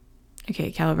Okay,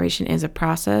 calibration is a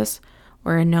process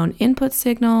where a known input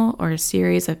signal or a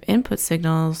series of input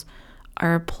signals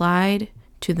are applied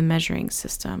to the measuring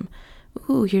system.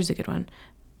 Ooh, here's a good one.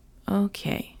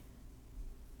 Okay.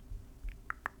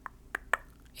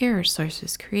 Error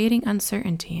sources creating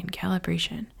uncertainty in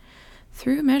calibration.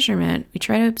 Through measurement, we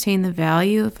try to obtain the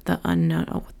value of the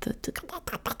unknown.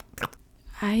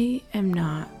 I am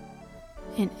not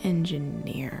an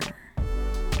engineer.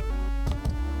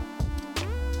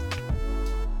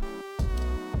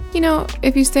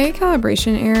 If you say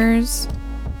calibration errors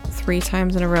 3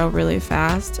 times in a row really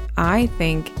fast, I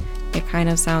think it kind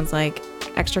of sounds like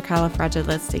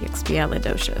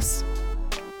extracalifragilisticexpialidocious.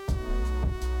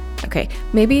 Okay,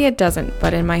 maybe it doesn't,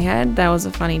 but in my head, that was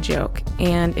a funny joke.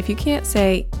 And if you can't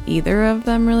say either of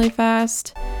them really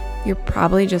fast, you're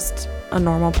probably just a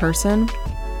normal person.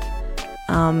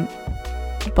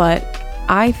 But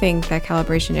I think that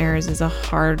calibration errors is a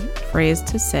hard phrase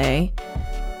to say.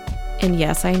 And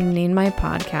yes, I named my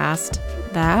podcast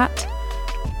that,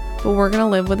 but we're going to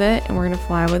live with it and we're going to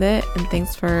fly with it. And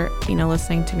thanks for,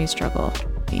 listening to me struggle,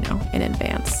 in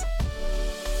advance.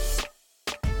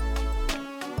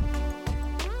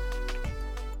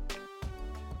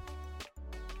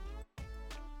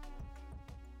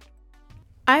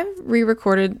 I've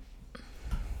re-recorded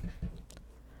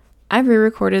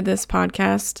this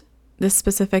podcast, this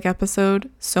specific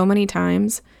episode, so many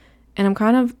times, and I'm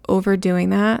kind of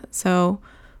overdoing that. So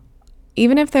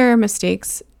even if there are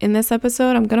mistakes in this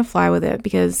episode, I'm going to fly with it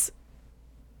because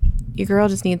your girl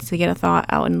just needs to get a thought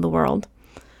out into the world.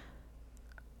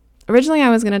 Originally, I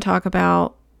was going to talk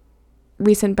about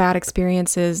recent bad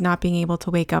experiences not being able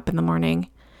to wake up in the morning.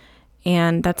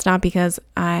 And that's not because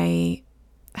I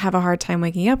have a hard time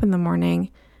waking up in the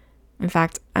morning. In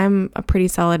fact, I'm a pretty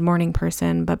solid morning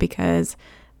person, but because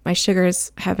my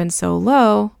sugars have been so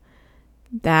low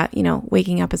that,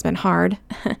 waking up has been hard.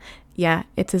 Yeah,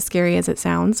 it's as scary as it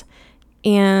sounds.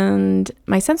 And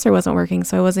my sensor wasn't working,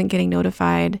 so I wasn't getting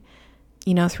notified,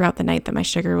 throughout the night that my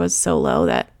sugar was so low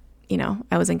that,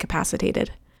 I was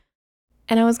incapacitated.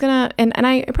 And I was gonna, and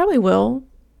I probably will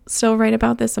still write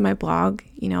about this in my blog,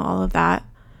 all of that.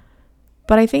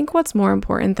 But I think what's more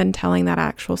important than telling that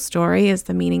actual story is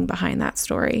the meaning behind that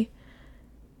story.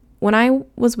 When I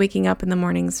was waking up in the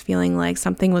mornings feeling like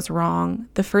something was wrong,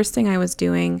 the first thing I was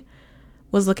doing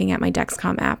was looking at my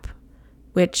Dexcom app,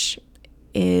 which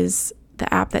is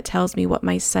the app that tells me what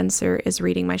my sensor is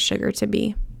reading my sugar to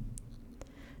be.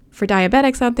 For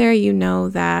diabetics out there, you know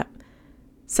that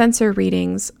sensor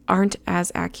readings aren't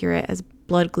as accurate as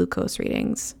blood glucose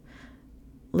readings.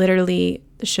 Literally,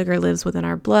 the sugar lives within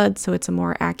our blood, so it's a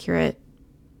more accurate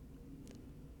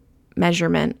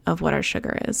measurement of what our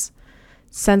sugar is.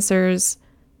 Sensors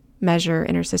measure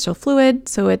interstitial fluid,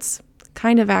 so it's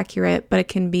kind of accurate, but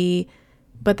the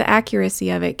accuracy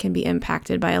of it can be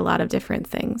impacted by a lot of different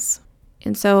things.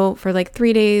 And so for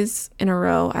 3 days in a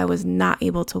row, I was not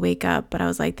able to wake up, but I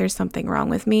was like, there's something wrong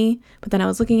with me. But then I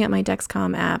was looking at my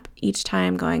Dexcom app each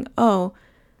time going, oh,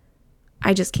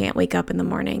 I just can't wake up in the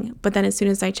morning. But then as soon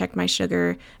as I checked my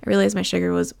sugar, I realized my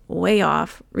sugar was way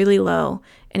off, really low.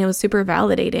 And it was super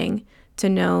validating to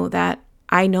know that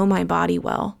I know my body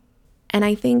well. And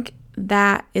I think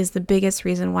that is the biggest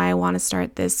reason why I want to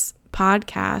start this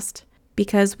podcast,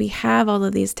 because we have all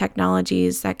of these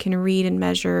technologies that can read and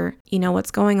measure, what's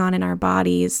going on in our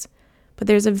bodies. But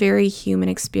there's a very human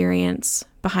experience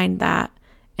behind that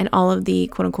and all of the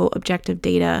quote unquote objective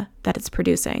data that it's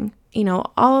producing.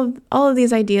 All of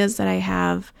these ideas that I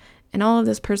have and all of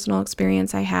this personal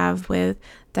experience I have with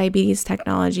diabetes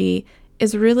technology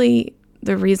is really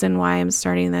the reason why I'm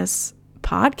starting this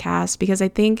podcast, because I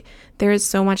think there is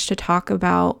so much to talk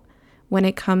about when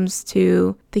it comes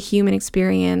to the human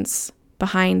experience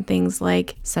behind things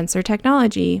like sensor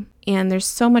technology. And there's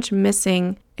so much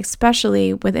missing,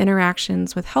 especially with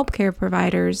interactions with healthcare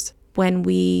providers when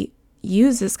we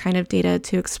use this kind of data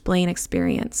to explain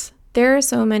experience. There are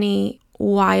so many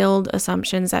wild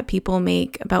assumptions that people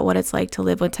make about what it's like to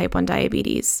live with type 1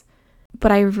 diabetes.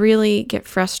 But I really get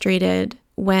frustrated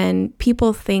when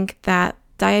people think that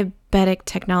diabetic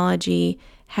technology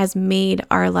has made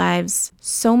our lives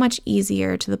so much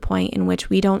easier to the point in which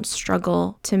we don't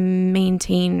struggle to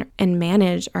maintain and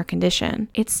manage our condition.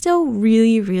 It's still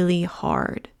really, really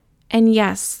hard. And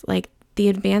yes, the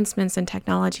advancements in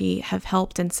technology have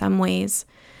helped in some ways.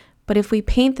 But if we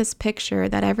paint this picture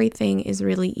that everything is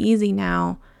really easy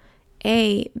now,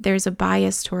 there's a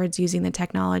bias towards using the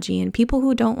technology, and people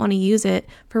who don't want to use it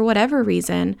for whatever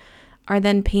reason are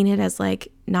then painted as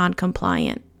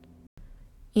non-compliant.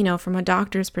 From a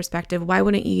doctor's perspective, why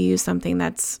wouldn't you use something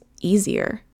that's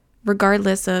easier?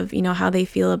 Regardless of, how they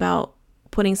feel about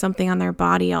putting something on their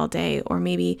body all day, or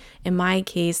maybe in my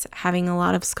case, having a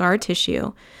lot of scar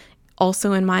tissue.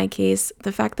 Also in my case,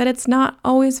 the fact that it's not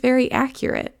always very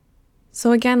accurate.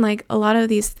 So again, like a lot of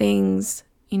these things,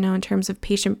 in terms of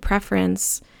patient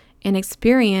preference and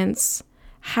experience,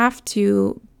 have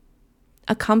to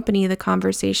accompany the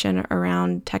conversation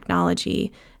around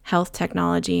technology, health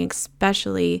technology,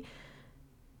 especially,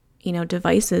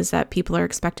 devices that people are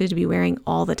expected to be wearing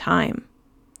all the time.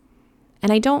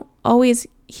 And I don't always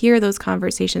hear those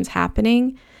conversations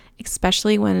happening,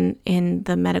 especially when in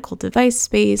the medical device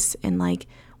space and like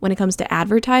when it comes to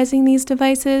advertising these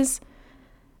devices.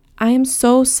 I am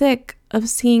so sick of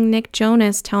seeing Nick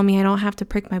Jonas tell me I don't have to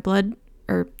prick my blood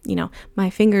or, my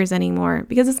fingers anymore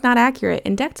because it's not accurate.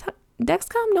 And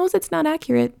Dexcom knows it's not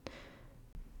accurate.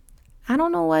 I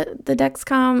don't know what the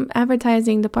Dexcom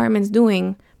advertising department's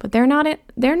doing, but they're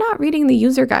not reading the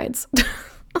user guides.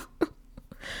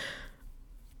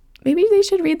 Maybe they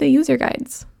should read the user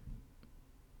guides.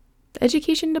 The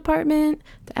education department,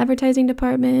 the advertising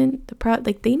department,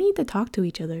 they need to talk to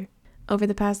each other. Over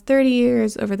the past 30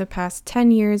 years, over the past 10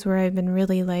 years, where I've been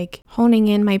really honing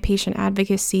in my patient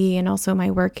advocacy and also my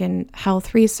work in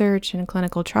health research and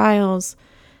clinical trials,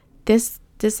 this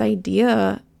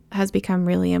idea has become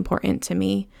really important to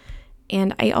me.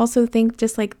 And I also think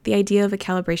just the idea of a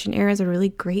calibration error is a really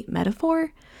great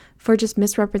metaphor for just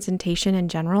misrepresentation in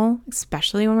general,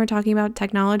 especially when we're talking about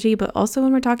technology, but also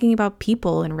when we're talking about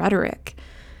people and rhetoric.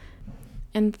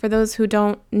 And for those who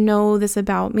don't know this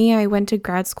about me, I went to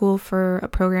grad school for a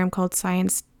program called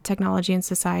Science, Technology, and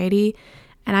Society,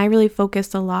 and I really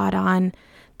focused a lot on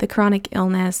the chronic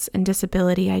illness and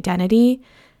disability identity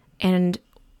and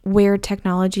where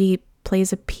technology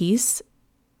plays a piece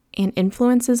and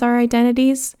influences our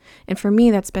identities. And for me,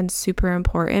 that's been super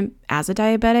important as a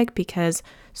diabetic because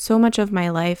so much of my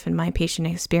life and my patient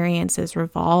experiences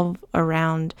revolve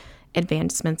around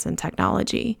advancements in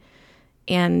technology.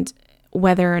 And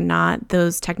whether or not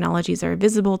those technologies are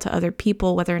visible to other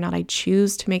people, whether or not I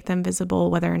choose to make them visible,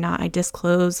 whether or not I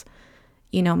disclose,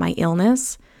 my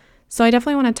illness. So I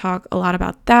definitely want to talk a lot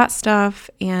about that stuff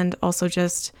and also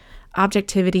just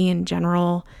objectivity in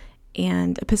general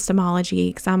and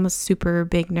epistemology, because I'm a super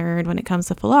big nerd when it comes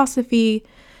to philosophy.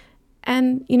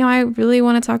 And, I really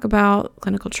want to talk about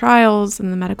clinical trials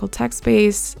and the medical tech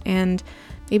space, and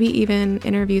maybe even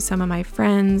interview some of my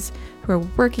friends who are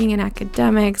working in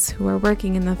academics, who are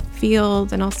working in the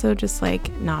field, and also just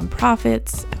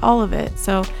nonprofits, all of it.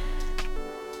 So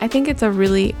I think it's a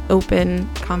really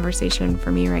open conversation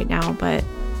for me right now, but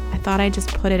I thought I'd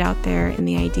just put it out there and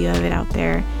the idea of it out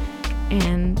there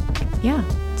and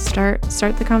start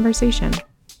the conversation.